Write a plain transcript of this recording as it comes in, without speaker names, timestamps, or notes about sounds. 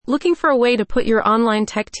Looking for a way to put your online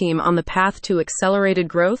tech team on the path to accelerated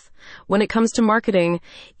growth? When it comes to marketing,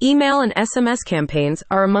 email and SMS campaigns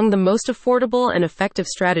are among the most affordable and effective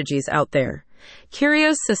strategies out there.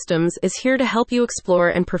 Curios Systems is here to help you explore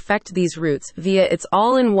and perfect these routes via its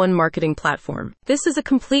all-in-one marketing platform. This is a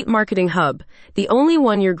complete marketing hub, the only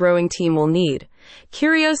one your growing team will need.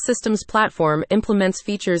 Curios Systems platform implements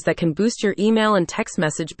features that can boost your email and text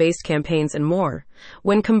message-based campaigns and more.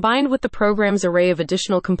 When combined with the program's array of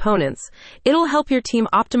additional components, it'll help your team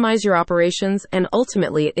optimize your operations and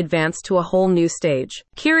ultimately advance to a whole new stage.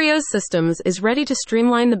 Curios Systems is ready to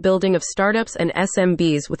streamline the building of startups and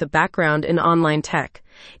SMBs with a background in online tech.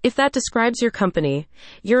 If that describes your company,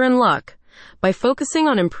 you're in luck. By focusing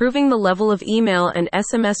on improving the level of email and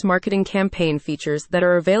SMS marketing campaign features that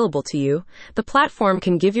are available to you, the platform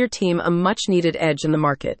can give your team a much-needed edge in the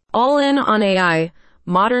market. All in on AI,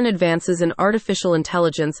 modern advances in artificial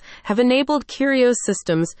intelligence have enabled Curios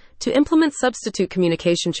Systems to implement substitute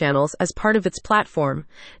communication channels as part of its platform.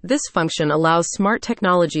 This function allows smart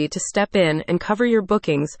technology to step in and cover your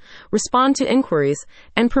bookings, respond to inquiries,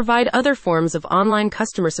 and provide other forms of online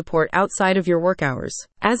customer support outside of your work hours.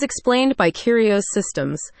 As explained by Curios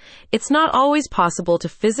Systems, it's not always possible to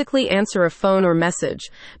physically answer a phone or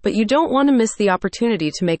message, but you don't want to miss the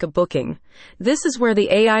opportunity to make a booking. This is where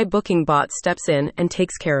the AI booking bot steps in and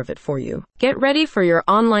takes care of it for you. Get ready for your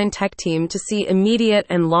online tech team to see immediate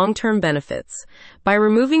and long-term benefits. By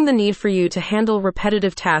removing the need for you to handle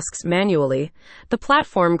repetitive tasks manually, the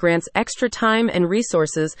platform grants extra time and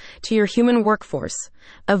resources to your human workforce,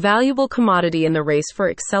 a valuable commodity in the race for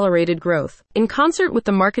accelerated growth. In concert with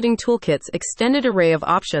the Marketing Toolkit's extended array of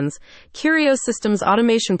options, Curios Systems'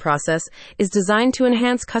 automation process is designed to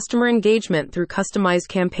enhance customer engagement through customized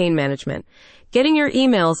campaign management. Getting your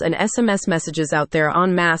emails and SMS messages out there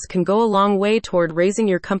en masse can go a long way toward raising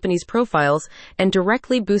your company's profiles and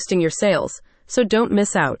directly boosting your sales. So don't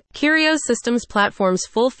miss out. Curios Systems platform's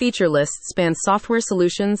full feature list spans software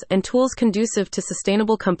solutions and tools conducive to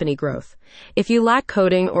sustainable company growth. If you lack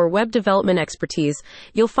coding or web development expertise,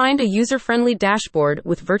 you'll find a user-friendly dashboard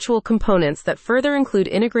with virtual components that further include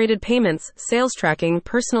integrated payments, sales tracking,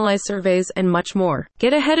 personalized surveys, and much more.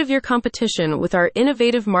 Get ahead of your competition with our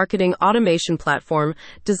innovative marketing automation platform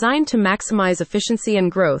designed to maximize efficiency and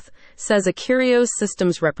growth, says a Curios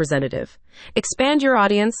Systems representative. Expand your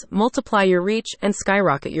audience, multiply your reach, and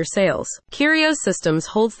skyrocket your sales. Curios Systems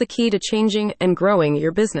holds the key to changing and growing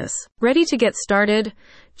your business. Ready to get started?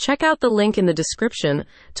 Check out the link in the description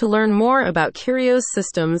to learn more about Curios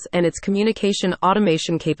Systems and its communication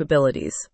automation capabilities.